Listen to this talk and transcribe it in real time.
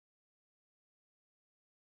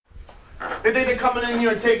They think they're coming in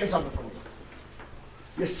here and taking something from you.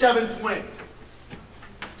 Your 7th win.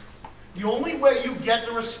 The only way you get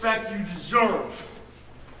the respect you deserve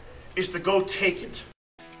is to go take it.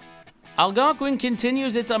 Algonquin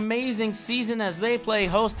continues its amazing season as they play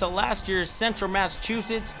host to last year's Central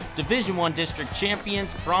Massachusetts Division I District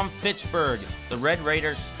Champions from Fitchburg. The Red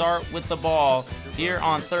Raiders start with the ball. Here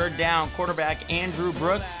on 3rd down, quarterback Andrew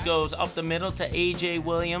Brooks goes up the middle to A.J.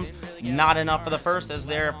 Williams. Not enough for the first as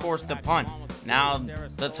they're forced to punt. Now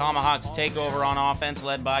the Tomahawks take over on offense,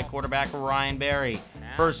 led by quarterback Ryan Berry.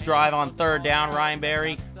 First drive on 3rd down, Ryan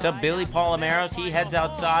Berry to Billy Palomares. He heads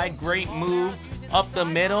outside. Great move up the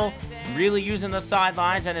middle. Really using the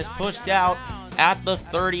sidelines and is pushed out at the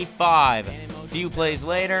 35. A few plays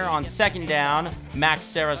later on 2nd down, Max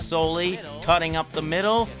Sarasoli cutting up the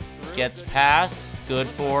middle, gets past, good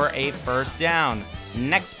for a 1st down.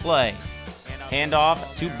 Next play,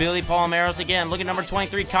 handoff to Billy Palomares again. Look at number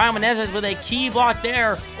 23, Kyle Menezes with a key block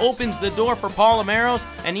there, opens the door for Palomares,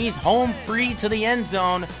 and he's home free to the end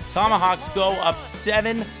zone. Tomahawks go up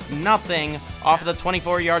 7-0 off of the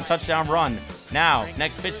 24-yard touchdown run. Now,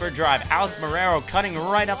 next Fitchburg drive, Alex Marrero cutting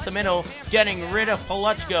right up the middle, getting rid of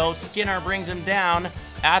Paluchko. Skinner brings him down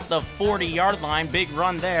at the 40-yard line. Big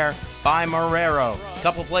run there by Marrero.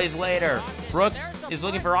 Couple plays later, Brooks is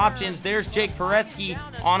looking for options. There's Jake Paretsky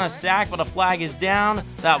on a sack, but a flag is down.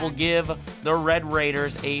 That will give the Red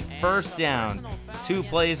Raiders a 1st down. 2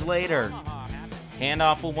 plays later,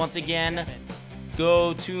 handoff will once again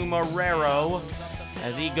go to Marrero.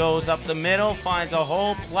 As he goes up the middle, finds a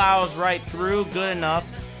hole, plows right through, good enough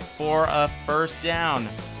for a 1st down.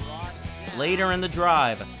 Later in the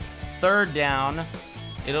drive, 3rd down,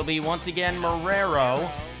 it'll be once again Marrero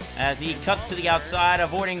as he cuts to the outside,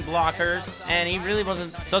 avoiding blockers, and he really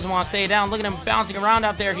doesn't want to stay down. Look at him bouncing around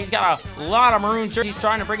out there. He's got a lot of maroon shirts. He's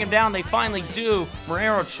trying to bring him down. They finally do.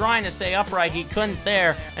 Marrero trying to stay upright. He couldn't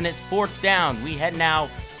there, and it's 4th down. We head now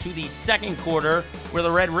to the 2nd quarter, where the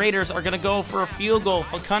Red Raiders are going to go for a field goal.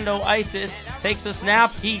 Facundo Isis takes the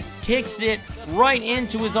snap. He kicks it right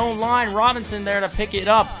into his own line. Robinson there to pick it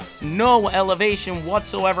up. No elevation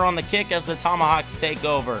whatsoever on the kick as the Tomahawks take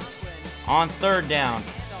over. On 3rd down,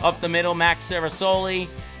 up the middle, Max Sarasoli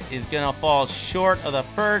is going to fall short of the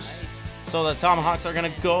first, so the Tomahawks are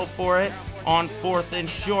going to go for it on 4th and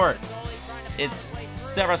short. It's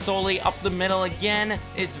Sarasoli up the middle again.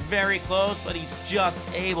 It's very close, but he's just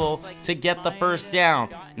able to get the 1st down.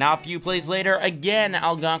 Now a few plays later, again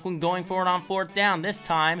Algonquin going for it on 4th down. This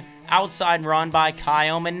time, outside run by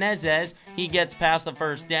Kyle Menezes. He gets past the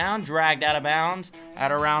 1st down, dragged out of bounds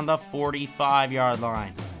at around the 45-yard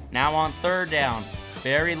line. Now on 3rd down,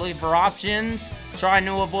 Berry looking for options, trying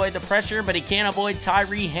to avoid the pressure, but he can't avoid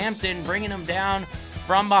Tyree Hampton bringing him down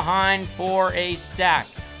from behind for a sack.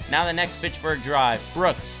 Now the next Fitchburg drive,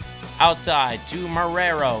 Brooks outside to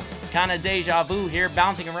Marrero. Kind of deja vu here,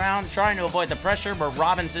 bouncing around, trying to avoid the pressure, but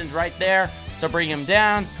Robinson's right there to bring him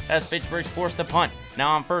down as Fitchburg's forced to punt.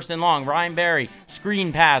 Now on 1st and long, Ryan Berry,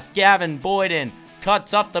 screen pass, Gavin Boyden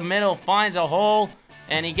cuts up the middle, finds a hole,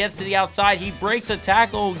 and he gets to the outside. He breaks a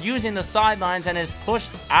tackle using the sidelines and is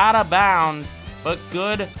pushed out of bounds, but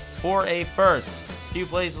good for a 1st. A few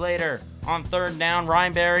plays later, on 3rd down,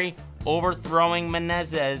 Ryan Berry overthrowing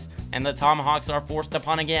Menezes, and the Tomahawks are forced to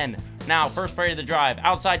punt again. Now, first play of the drive,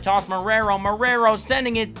 outside toss, Marrero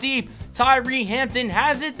sending it deep. Tyree Hampton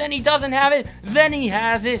has it, then he doesn't have it, then he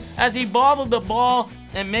has it as he bobbled the ball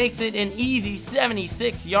and makes it an easy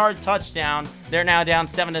 76-yard touchdown. They're now down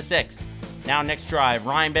 7-6. Now next drive,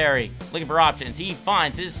 Ryan Berry looking for options. He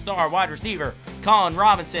finds his star wide receiver, Colin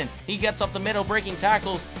Robinson. He gets up the middle, breaking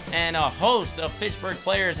tackles, and a host of Fitchburg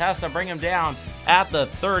players has to bring him down at the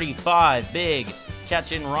 35. Big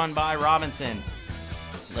catch and run by Robinson.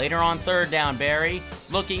 Later on 3rd down, Berry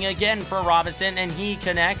looking again for Robinson, and he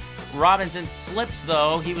connects. Robinson slips,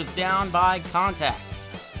 though. He was down by contact.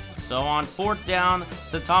 So on 4th down,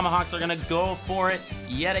 the Tomahawks are going to go for it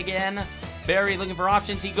yet again. Berry looking for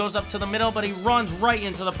options. He goes up to the middle, but he runs right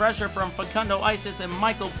into the pressure from Facundo Isis and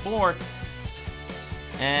Michael Ford.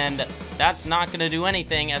 And that's not going to do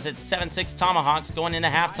anything as it's 7-6 Tomahawks going into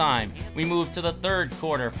halftime. We move to the 3rd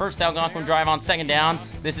quarter. First Algonquin drive on 2nd down.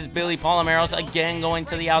 This is Billy Palomares again going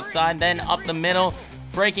to the outside, then up the middle,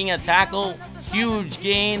 breaking a tackle. Huge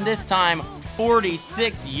gain, this time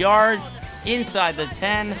 46 yards inside the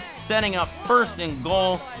 10, setting up 1st and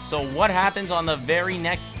goal. So what happens on the very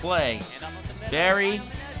next play? Berry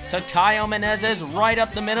to Kyle Menezes, right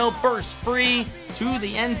up the middle, burst free to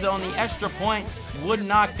the end zone. The extra point would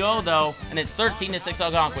not go, though, and it's 13-6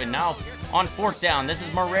 Algonquin. Now on 4th down, this is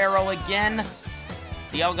Marrero again.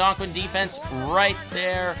 The Algonquin defense right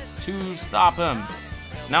there to stop him.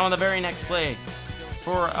 Now on the very next play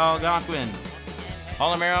for Algonquin.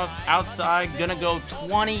 Palomeros outside, gonna go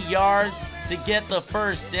 20 yards to get the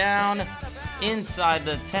first down. Inside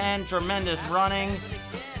the 10, tremendous running.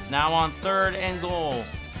 Now on 3rd and goal.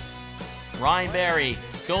 Ryan Berry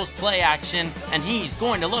goes play action, and he's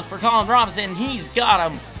going to look for Colin Robinson. He's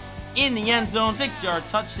got him in the end zone, 6-yard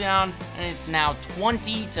touchdown, and it's now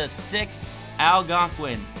 20-6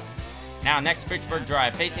 Algonquin. Now next Fitchburg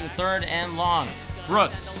drive, facing 3rd and long.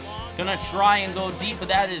 Brooks gonna try and go deep, but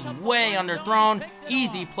that is way underthrown.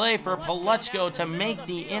 Easy play for Paluchko to make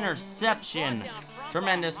the interception.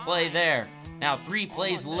 Tremendous play there. Now 3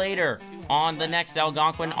 plays later on the next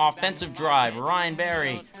Algonquin offensive drive. Ryan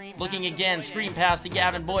Berry looking again, screen pass to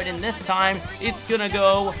Gavin Boyd, and this time it's gonna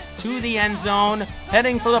go to the end zone,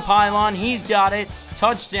 heading for the pylon. He's got it,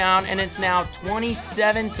 touchdown, and it's now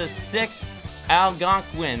 27-6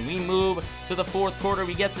 Algonquin. We move to the 4th quarter.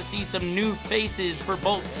 We get to see some new faces for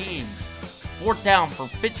both teams. 4th down for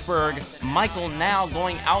Fitchburg. Michael now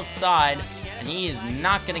going outside, and he is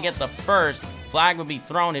not gonna get the first. Flag would be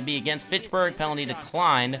thrown. It'd be against Fitchburg. Penalty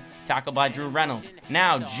declined. Tackled by Drew Reynolds.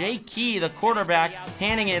 Now Jay Key, the quarterback,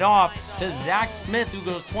 handing it off to Zach Smith, who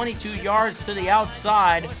goes 22 yards to the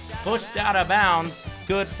outside. Pushed out of bounds.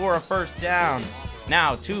 Good for a first down.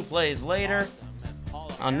 Now 2 plays later,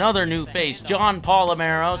 another new face, John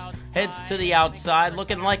Palomeros, heads to the outside,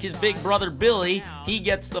 looking like his big brother Billy. He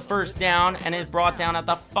gets the first down and is brought down at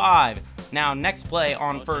the 5. Now next play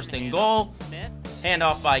on 1st and goal.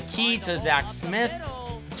 Handoff by Key to Zach Smith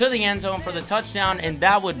to the end zone for the touchdown, and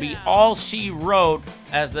that would be all she wrote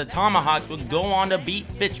as the Tomahawks would go on to beat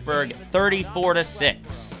Fitchburg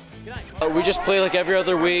 34-6. We just play like every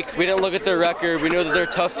other week. We didn't look at their record. We knew that they're a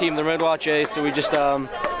tough team, the Red Watch A, so we just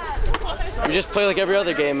play like every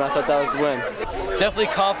other game. I thought that was the win.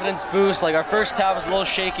 Definitely confidence boost. Like our first half was a little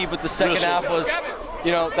shaky, but the second half was,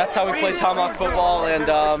 you know, that's how we play Tomahawk football, and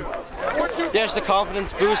yeah, just a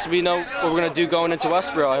confidence boost. We know what we're gonna do going into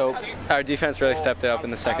Westboro, I hope. Our defense really stepped it up in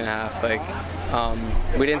the second half. Like,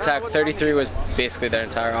 we didn't tackle. 33 was basically their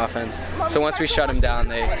entire offense. So once we shut them down,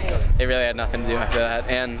 they really had nothing to do after that.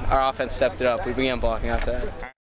 And our offense stepped it up. We began blocking after that.